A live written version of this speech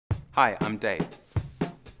Hi, I'm Dave.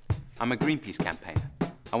 I'm a Greenpeace campaigner.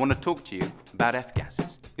 I want to talk to you about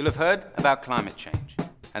F-gases. You'll have heard about climate change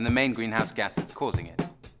and the main greenhouse gas that's causing it,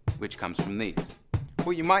 which comes from these.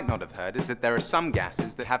 What you might not have heard is that there are some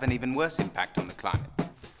gases that have an even worse impact on the climate.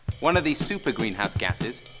 One of these super greenhouse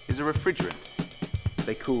gases is a refrigerant.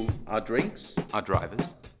 They cool our drinks, our drivers,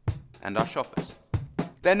 and our shoppers.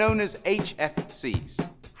 They're known as HFCs,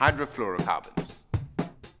 hydrofluorocarbons,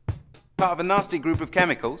 part of a nasty group of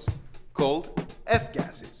chemicals called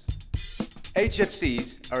F-gases.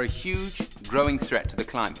 HFCs are a huge, growing threat to the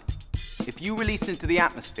climate. If you released into the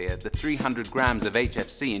atmosphere the 300 grams of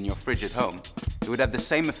HFC in your fridge at home, it would have the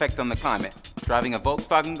same effect on the climate, driving a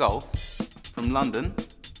Volkswagen Golf from London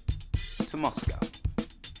to Moscow.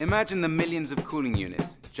 Imagine the millions of cooling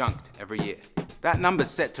units junked every year. That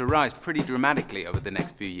number's set to rise pretty dramatically over the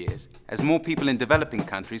next few years, as more people in developing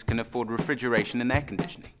countries can afford refrigeration and air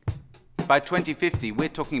conditioning. By 2050, we're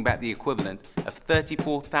talking about the equivalent of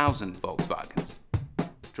 34,000 Volkswagens,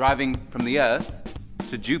 driving from the Earth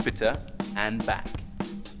to Jupiter and back.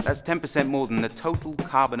 That's 10% more than the total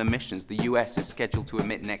carbon emissions the US is scheduled to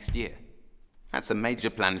emit next year. That's a major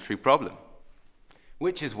planetary problem.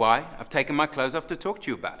 Which is why I've taken my clothes off to talk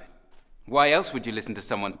to you about it. Why else would you listen to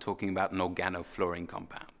someone talking about an organofluorine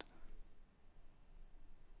compound?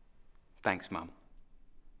 Thanks, Mum.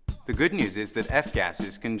 The good news is that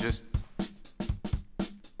F-gases can just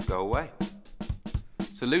go away.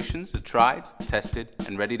 Solutions are tried, tested,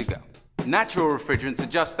 and ready to go. Natural refrigerants are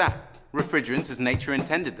just that. Refrigerants as nature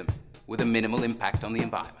intended them, with a minimal impact on the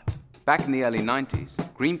environment. Back in the early 90s,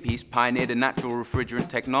 Greenpeace pioneered a natural refrigerant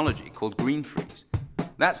technology called green freeze.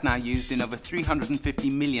 That's now used in over 350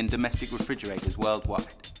 million domestic refrigerators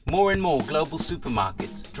worldwide. More and more global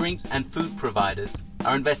supermarkets, drink and food providers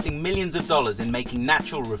are investing millions of dollars in making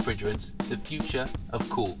natural refrigerants the future of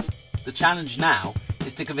cool. The challenge now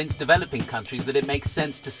is to convince developing countries that it makes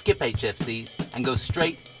sense to skip HFCs and go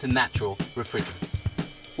straight to natural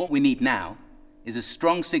refrigerants. What we need now is a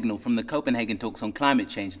strong signal from the Copenhagen talks on climate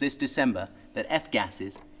change this December that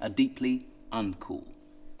F-gases are deeply uncool.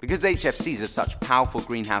 Because HFCs are such powerful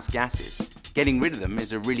greenhouse gases, getting rid of them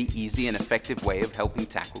is a really easy and effective way of helping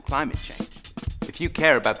tackle climate change. If you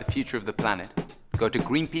care about the future of the planet, go to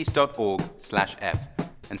greenpeace.org/F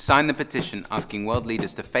and sign the petition asking world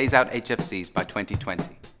leaders to phase out HFCs by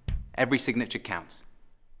 2020. Every signature counts.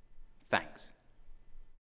 Thanks.